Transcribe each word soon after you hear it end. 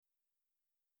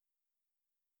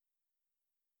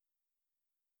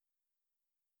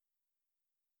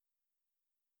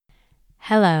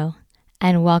Hello,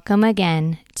 and welcome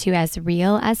again to As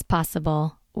Real as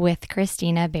Possible with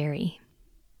Christina Berry.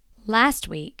 Last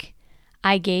week,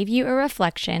 I gave you a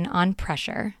reflection on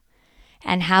pressure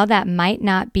and how that might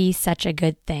not be such a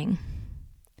good thing.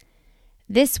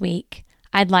 This week,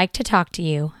 I'd like to talk to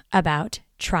you about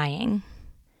trying.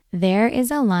 There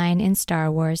is a line in Star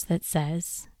Wars that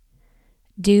says,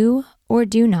 "Do or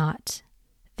do not,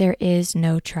 there is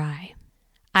no try."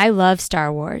 I love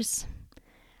Star Wars.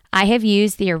 I have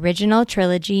used the original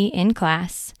trilogy in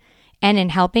class and in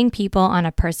helping people on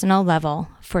a personal level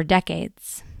for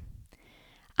decades.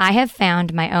 I have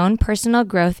found my own personal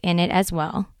growth in it as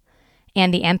well,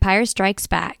 and The Empire Strikes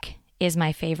Back is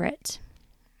my favorite.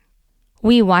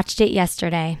 We watched it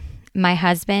yesterday, my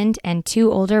husband and two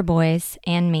older boys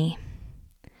and me.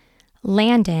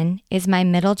 Landon is my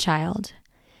middle child,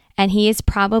 and he is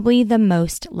probably the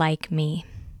most like me.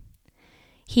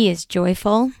 He is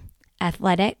joyful,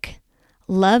 athletic,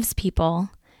 loves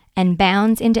people, and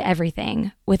bounds into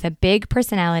everything with a big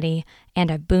personality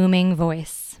and a booming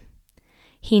voice.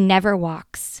 He never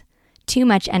walks. Too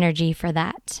much energy for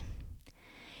that.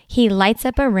 He lights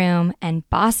up a room and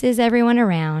bosses everyone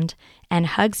around and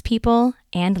hugs people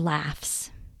and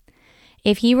laughs.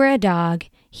 If he were a dog,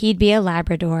 he'd be a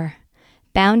Labrador,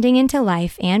 bounding into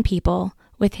life and people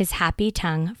with his happy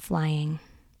tongue flying.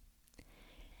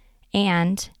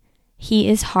 And he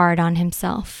is hard on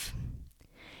himself.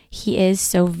 He is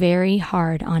so very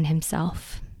hard on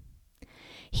himself.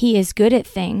 He is good at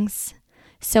things,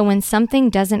 so when something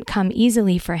doesn't come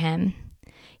easily for him,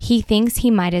 he thinks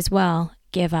he might as well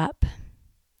give up.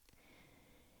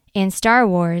 In Star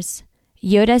Wars,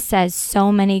 Yoda says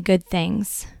so many good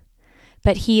things,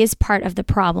 but he is part of the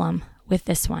problem with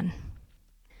this one.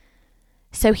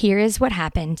 So here is what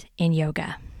happened in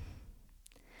yoga.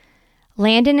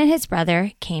 Landon and his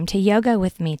brother came to yoga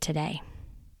with me today.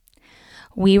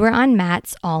 We were on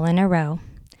mats all in a row,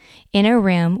 in a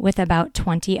room with about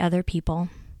 20 other people,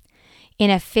 in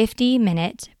a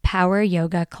 50-minute power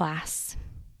yoga class.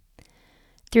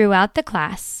 Throughout the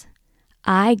class,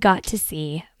 I got to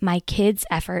see my kids'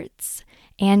 efforts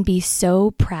and be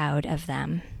so proud of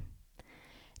them.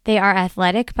 They are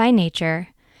athletic by nature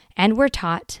and were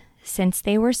taught, since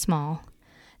they were small,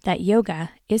 that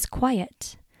yoga is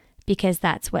quiet, because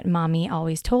that's what Mommy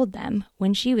always told them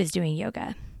when she was doing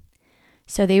yoga.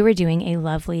 So they were doing a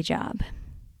lovely job.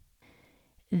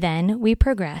 Then we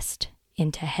progressed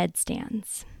into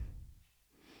headstands.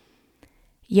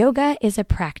 Yoga is a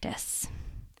practice.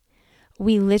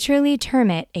 We literally term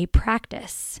it a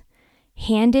practice,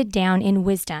 handed down in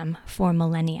wisdom for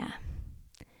millennia.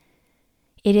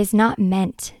 It is not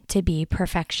meant to be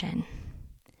perfection.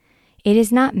 It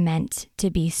is not meant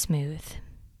to be smooth.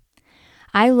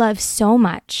 I love so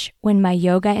much when my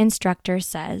yoga instructor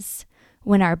says,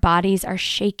 when our bodies are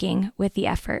shaking with the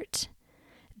effort,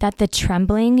 that the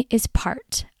trembling is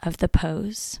part of the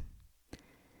pose.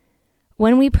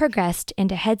 When we progressed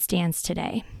into headstands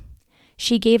today,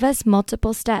 she gave us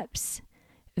multiple steps,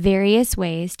 various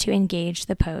ways to engage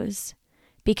the pose,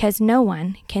 because no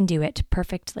one can do it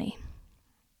perfectly.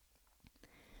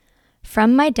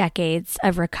 From my decades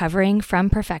of recovering from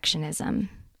perfectionism,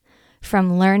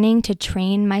 from learning to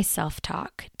train my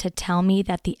self-talk to tell me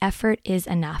that the effort is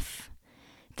enough,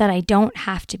 that I don't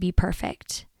have to be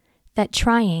perfect, that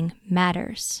trying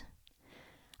matters,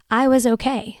 I was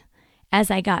okay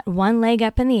as I got one leg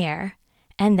up in the air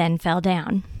and then fell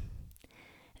down.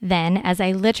 Then as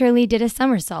I literally did a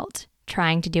somersault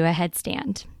trying to do a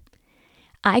headstand.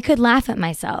 I could laugh at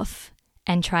myself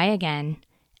and try again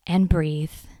and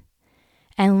breathe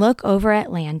and look over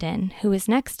at Landon, who was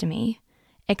next to me,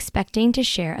 expecting to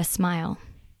share a smile.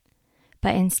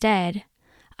 But instead,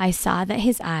 I saw that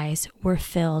his eyes were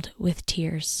filled with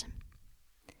tears.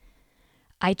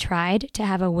 I tried to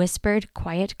have a whispered,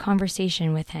 quiet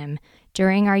conversation with him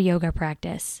during our yoga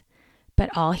practice,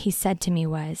 but all he said to me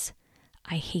was,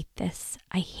 "I hate this.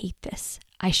 I hate this.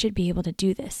 I should be able to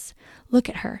do this. Look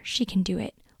at her. She can do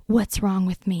it. What's wrong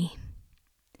with me?"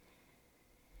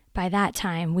 By that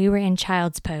time, we were in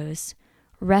child's pose,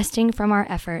 resting from our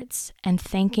efforts and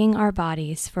thanking our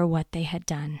bodies for what they had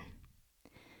done.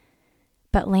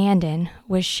 But Landon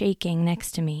was shaking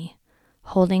next to me,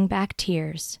 holding back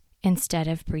tears instead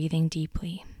of breathing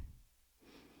deeply.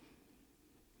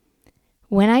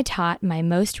 When I taught my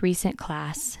most recent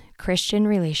class, Christian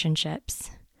Relationships,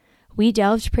 we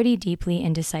delved pretty deeply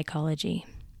into psychology.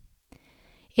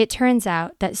 It turns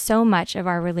out that so much of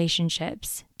our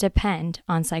relationships depend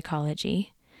on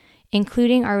psychology,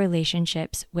 including our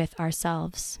relationships with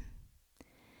ourselves.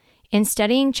 In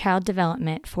studying child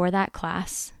development for that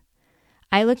class,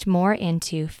 I looked more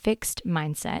into fixed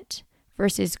mindset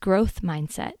versus growth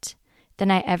mindset than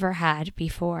I ever had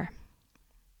before.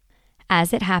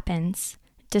 As it happens,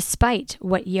 despite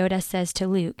what Yoda says to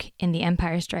Luke in The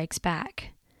Empire Strikes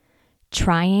Back,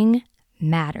 trying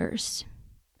matters.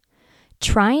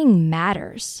 Trying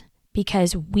matters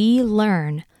because we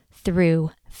learn through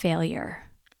failure.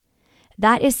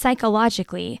 That is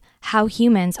psychologically how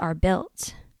humans are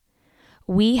built.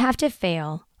 We have to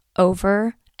fail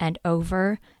over and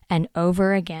over and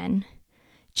over again,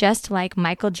 just like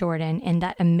Michael Jordan in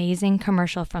that amazing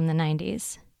commercial from the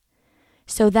 90s,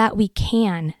 so that we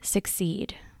can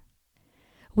succeed.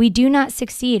 We do not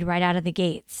succeed right out of the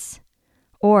gates,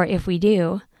 or if we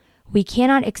do, we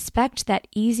cannot expect that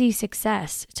easy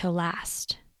success to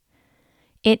last.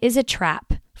 It is a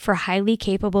trap for highly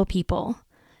capable people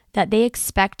that they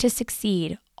expect to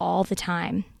succeed all the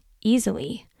time,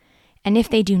 easily, and if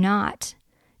they do not,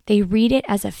 they read it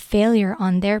as a failure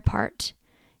on their part,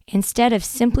 instead of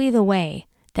simply the way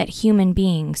that human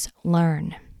beings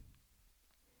learn.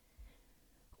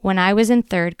 When I was in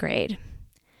 3rd grade,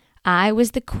 I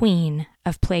was the queen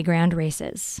of playground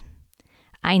races.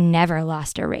 I never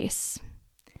lost a race.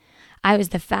 I was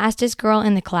the fastest girl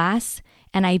in the class,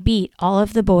 and I beat all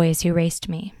of the boys who raced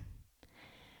me.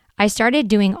 I started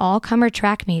doing all-comer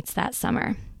track meets that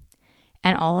summer,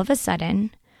 and all of a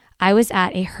sudden, I was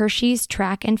at a Hershey's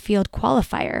track and field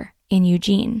qualifier in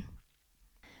Eugene.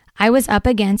 I was up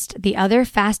against the other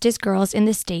fastest girls in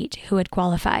the state who had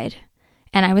qualified,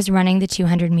 and I was running the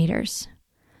 200 meters.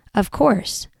 Of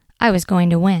course, I was going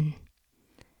to win.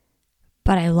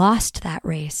 But I lost that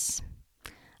race.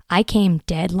 I came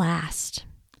dead last.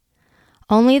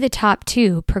 Only the top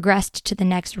 2 progressed to the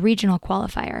next regional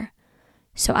qualifier,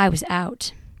 so I was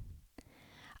out.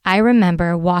 I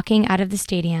remember walking out of the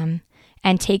stadium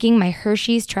and taking my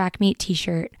Hershey's track meet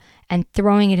t-shirt and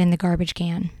throwing it in the garbage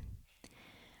can.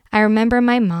 I remember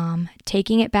my mom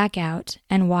taking it back out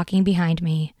and walking behind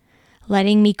me,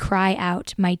 letting me cry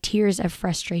out my tears of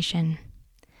frustration.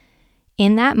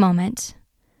 In that moment,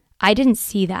 I didn't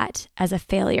see that as a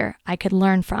failure I could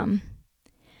learn from.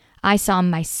 I saw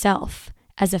myself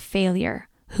as a failure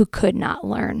who could not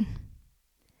learn.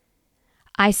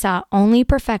 I saw only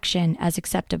perfection as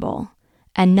acceptable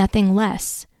and nothing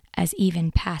less as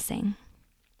even passing.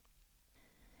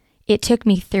 It took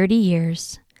me 30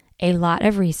 years, a lot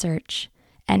of research,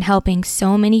 and helping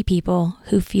so many people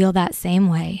who feel that same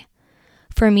way,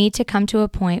 for me to come to a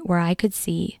point where I could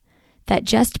see that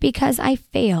just because I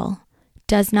fail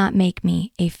does not make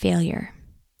me a failure.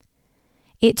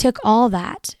 It took all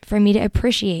that for me to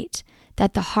appreciate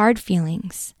that the hard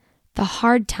feelings, the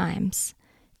hard times,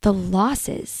 the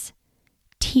losses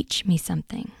teach me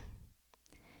something.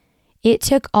 It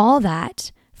took all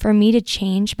that for me to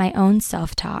change my own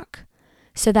self-talk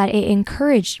so that it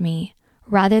encouraged me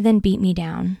rather than beat me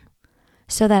down,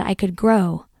 so that I could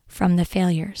grow from the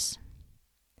failures.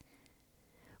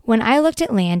 When I looked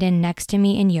at Landon next to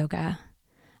me in yoga,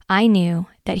 I knew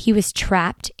that he was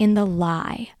trapped in the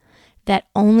lie that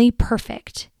only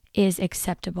perfect is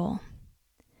acceptable.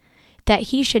 That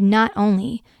he should not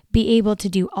only be able to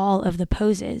do all of the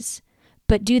poses,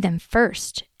 but do them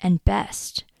first and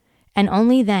best, and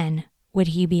only then would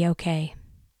he be okay.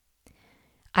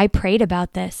 I prayed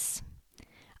about this.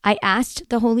 I asked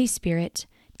the Holy Spirit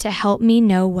to help me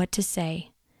know what to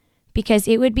say, because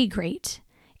it would be great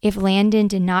if Landon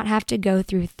did not have to go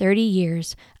through 30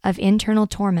 years of internal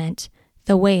torment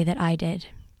the way that I did.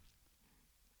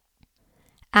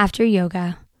 After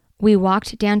yoga, we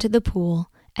walked down to the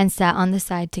pool and sat on the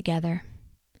side together.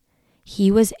 He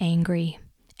was angry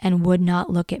and would not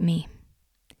look at me.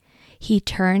 He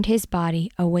turned his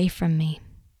body away from me.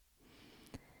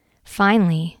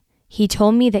 Finally, he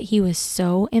told me that he was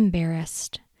so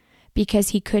embarrassed because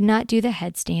he could not do the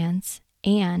headstands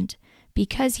and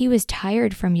because he was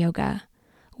tired from yoga,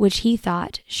 which he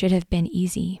thought should have been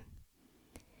easy.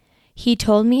 He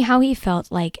told me how he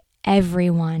felt like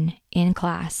everyone in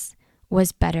class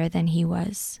was better than he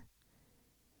was.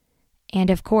 And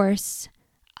of course,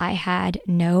 I had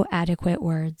no adequate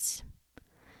words.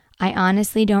 I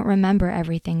honestly don't remember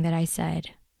everything that I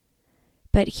said.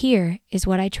 But here is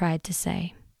what I tried to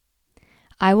say.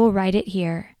 I will write it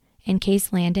here in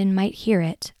case Landon might hear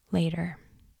it later.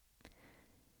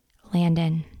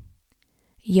 Landon,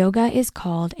 yoga is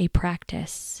called a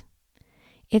practice.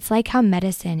 It's like how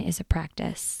medicine is a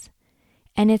practice,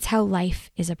 and it's how life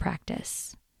is a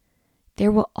practice.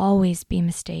 There will always be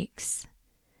mistakes.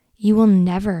 You will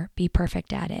never be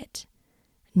perfect at it.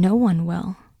 No one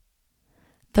will.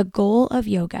 The goal of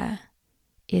yoga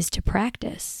is to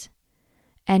practice,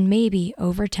 and maybe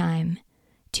over time,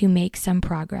 to make some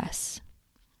progress.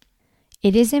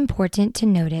 It is important to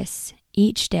notice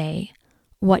each day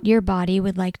what your body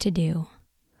would like to do,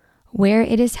 where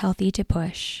it is healthy to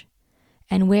push,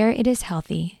 and where it is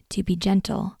healthy to be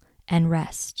gentle and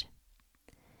rest.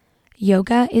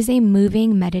 Yoga is a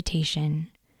moving meditation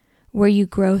where you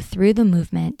grow through the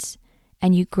movement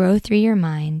and you grow through your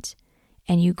mind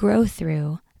and you grow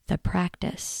through the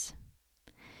practice.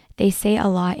 They say a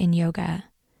lot in yoga,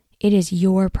 it is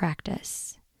your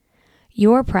practice.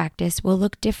 Your practice will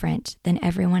look different than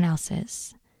everyone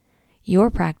else's. Your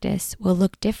practice will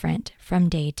look different from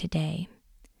day to day.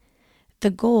 The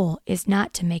goal is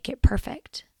not to make it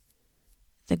perfect.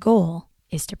 The goal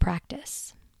is to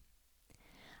practice.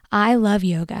 I love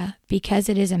yoga because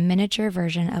it is a miniature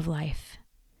version of life.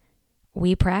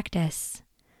 We practice.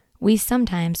 We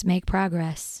sometimes make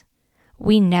progress.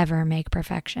 We never make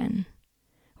perfection.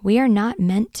 We are not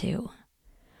meant to.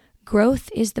 Growth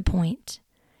is the point,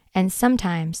 and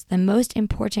sometimes the most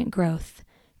important growth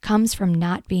comes from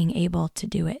not being able to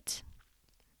do it.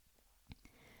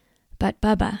 But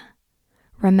Bubba,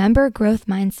 remember growth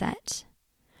mindset.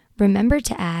 Remember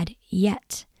to add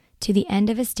yet to the end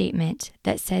of a statement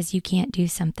that says you can't do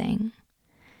something.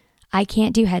 I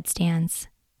can't do headstands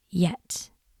yet.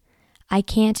 I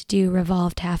can't do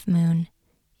revolved half moon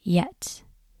yet.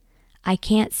 I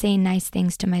can't say nice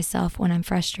things to myself when I'm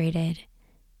frustrated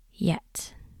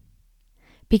yet.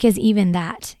 Because even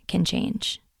that can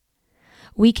change.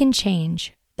 We can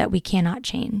change that we cannot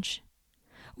change.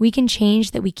 We can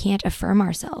change that we can't affirm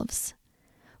ourselves.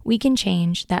 We can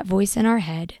change that voice in our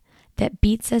head that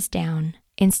beats us down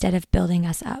instead of building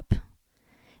us up,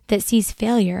 that sees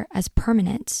failure as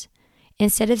permanent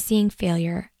instead of seeing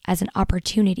failure as an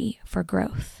opportunity for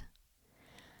growth.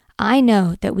 I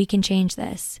know that we can change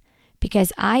this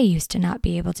because I used to not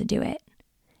be able to do it,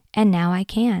 and now I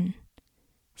can.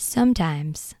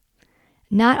 Sometimes.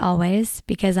 Not always,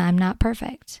 because I'm not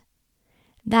perfect.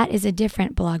 That is a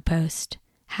different blog post,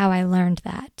 how I learned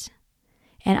that.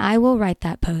 And I will write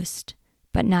that post,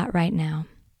 but not right now.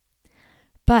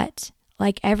 But,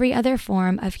 like every other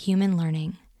form of human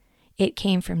learning, it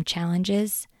came from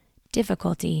challenges,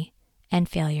 difficulty, and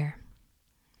failure.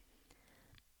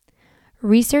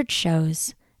 Research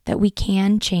shows that we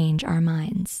can change our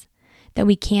minds, that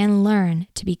we can learn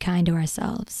to be kind to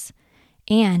ourselves.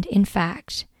 And, in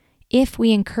fact, if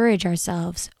we encourage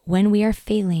ourselves when we are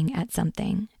failing at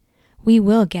something, we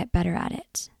will get better at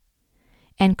it.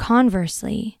 And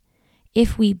conversely,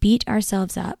 if we beat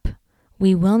ourselves up,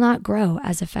 we will not grow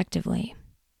as effectively.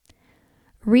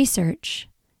 Research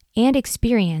and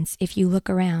experience, if you look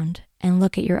around and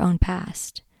look at your own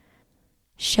past,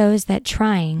 shows that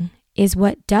trying is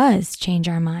what does change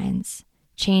our minds,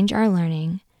 change our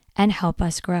learning, and help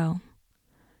us grow.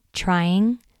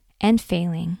 Trying and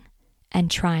failing and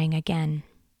trying again.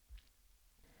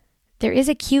 There is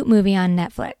a cute movie on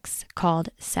Netflix called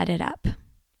Set It Up.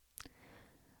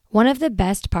 One of the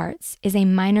best parts is a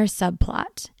minor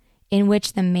subplot in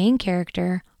which the main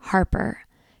character, Harper,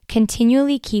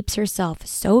 continually keeps herself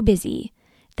so busy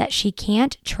that she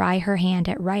can't try her hand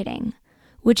at writing,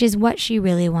 which is what she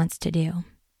really wants to do.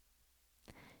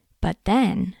 But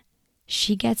then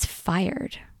she gets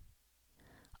fired.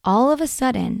 All of a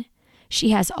sudden,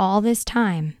 she has all this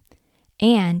time,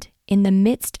 and in the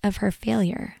midst of her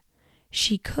failure,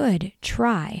 she could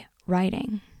try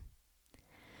writing.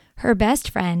 Her best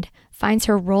friend finds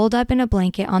her rolled up in a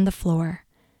blanket on the floor,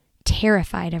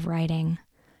 terrified of writing,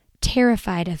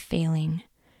 terrified of failing,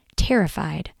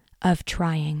 terrified of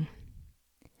trying.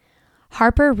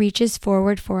 Harper reaches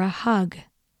forward for a hug,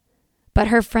 but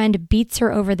her friend beats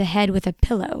her over the head with a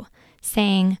pillow,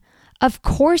 saying, "Of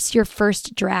course your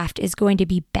first draft is going to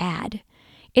be bad.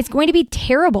 It's going to be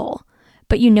terrible.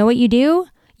 But you know what you do?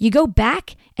 You go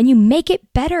back and you make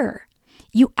it better.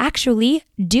 You actually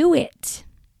do it."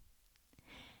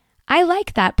 I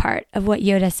like that part of what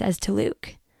Yoda says to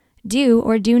Luke. Do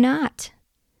or do not.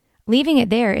 Leaving it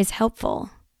there is helpful.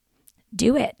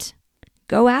 Do it.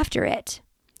 Go after it.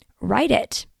 Write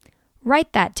it.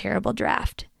 Write that terrible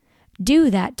draft. Do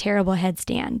that terrible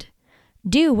headstand.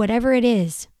 Do whatever it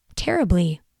is,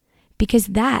 terribly, because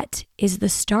that is the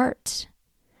start.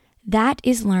 That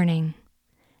is learning.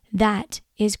 That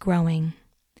is growing.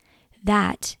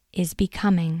 That is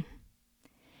becoming.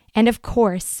 And of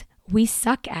course, we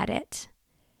suck at it.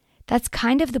 That's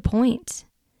kind of the point.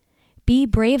 Be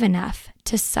brave enough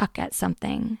to suck at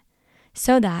something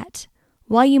so that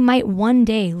while you might one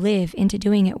day live into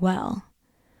doing it well,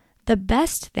 the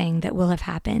best thing that will have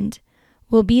happened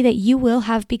will be that you will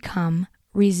have become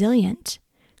resilient,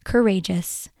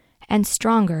 courageous, and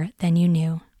stronger than you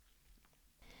knew.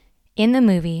 In the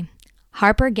movie,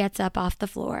 Harper gets up off the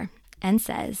floor and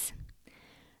says,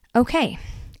 "Okay,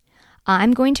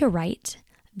 I'm going to write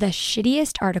the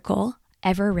shittiest article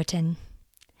ever written.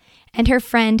 And her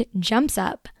friend jumps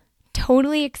up,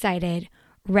 totally excited,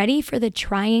 ready for the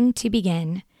trying to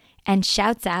begin, and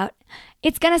shouts out,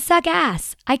 "It's gonna suck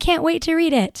ass. I can't wait to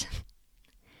read it."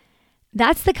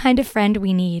 That's the kind of friend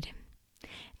we need.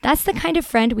 That's the kind of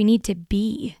friend we need to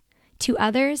be to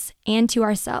others and to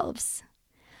ourselves.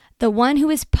 The one who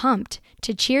is pumped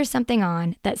to cheer something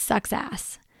on that sucks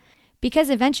ass. Because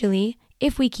eventually,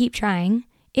 if we keep trying,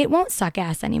 it won't suck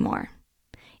ass anymore.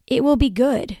 It will be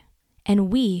good,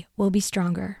 and we will be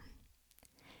stronger.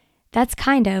 That's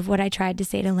kind of what I tried to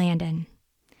say to Landon.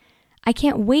 I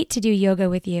can't wait to do yoga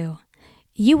with you.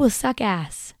 You will suck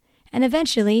ass, and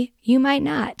eventually you might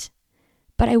not.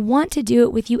 But I want to do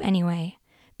it with you anyway,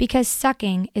 because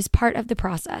sucking is part of the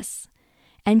process,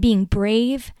 and being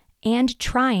brave and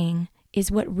trying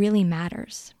is what really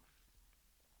matters.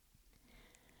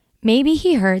 Maybe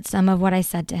he heard some of what I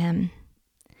said to him.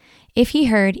 If he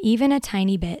heard even a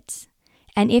tiny bit,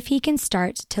 and if he can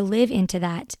start to live into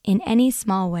that in any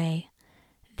small way,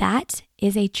 that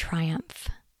is a triumph.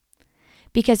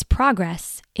 Because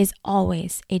progress is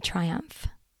always a triumph.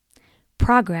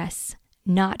 Progress,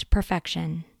 not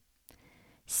perfection.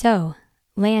 So,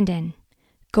 Landon,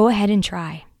 go ahead and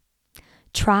try.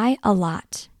 Try a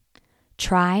lot.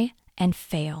 Try and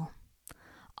fail.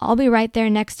 I'll be right there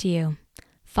next to you,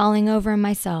 falling over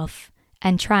myself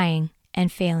and trying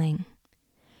and failing.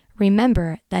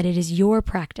 Remember that it is your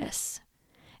practice,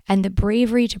 and the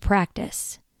bravery to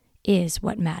practice is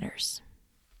what matters.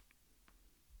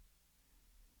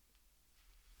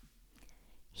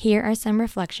 Here are some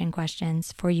reflection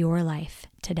questions for your life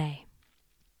today.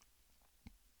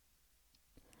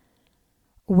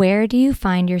 Where do you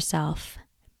find yourself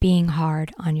being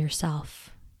hard on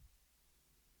yourself?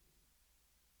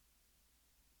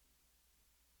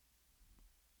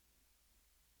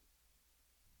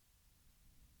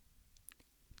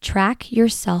 Track your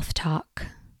self-talk.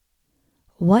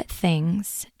 What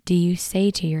things do you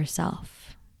say to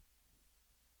yourself?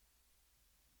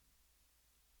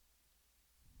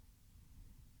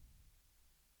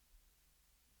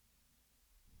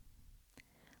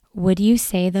 Would you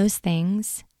say those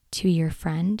things to your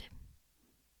friend?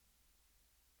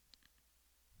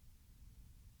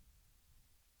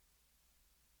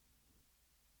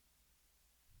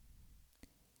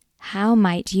 How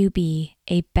might you be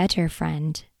a better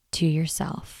friend to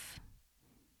yourself?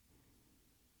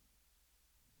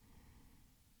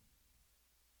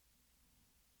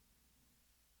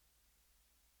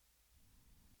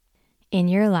 In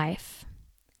your life,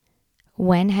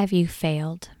 when have you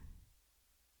failed?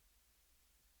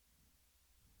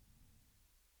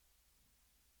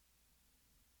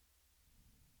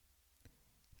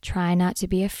 Try not to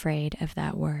be afraid of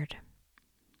that word.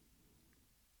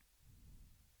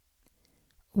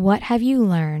 What have you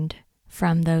learned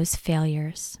from those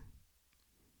failures?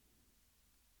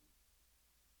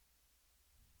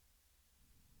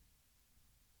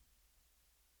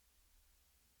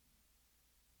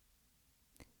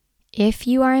 If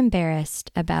you are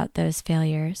embarrassed about those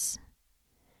failures,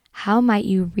 how might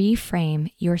you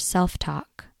reframe your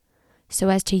self-talk so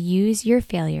as to use your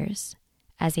failures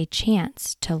as a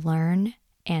chance to learn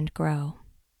and grow?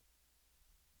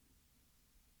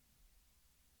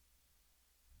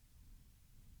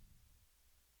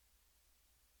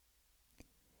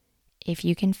 If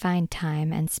you can find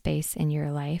time and space in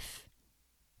your life,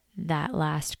 that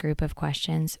last group of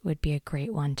questions would be a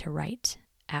great one to write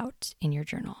out in your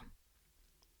journal.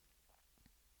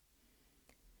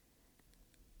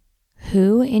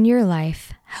 Who in your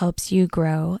life helps you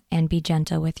grow and be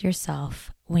gentle with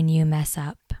yourself when you mess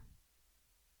up?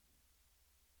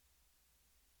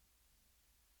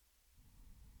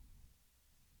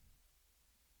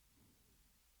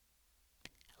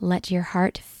 Let your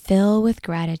heart fill with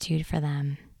gratitude for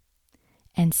them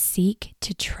and seek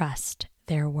to trust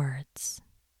their words.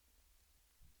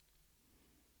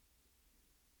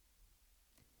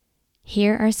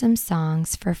 Here are some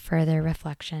songs for further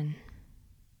reflection.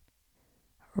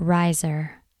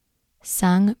 Riser,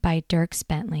 sung by Dierks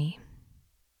Bentley.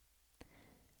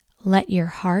 Let Your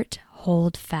Heart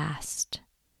Hold Fast,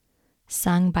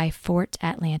 sung by Fort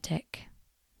Atlantic.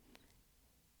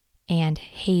 And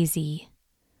Hazy,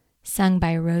 sung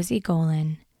by Rosie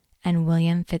Golan and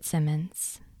William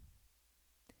Fitzsimmons.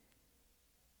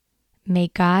 May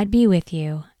God be with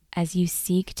you as you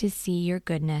seek to see your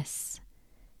goodness,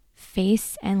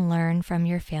 face and learn from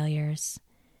your failures,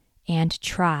 and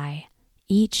try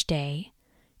each day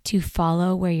to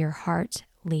follow where your heart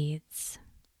leads.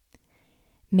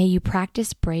 May you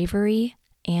practice bravery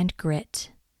and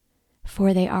grit,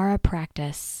 for they are a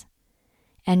practice,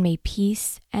 and may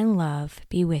peace and love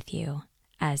be with you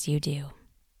as you do.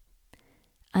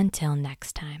 Until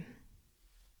next time.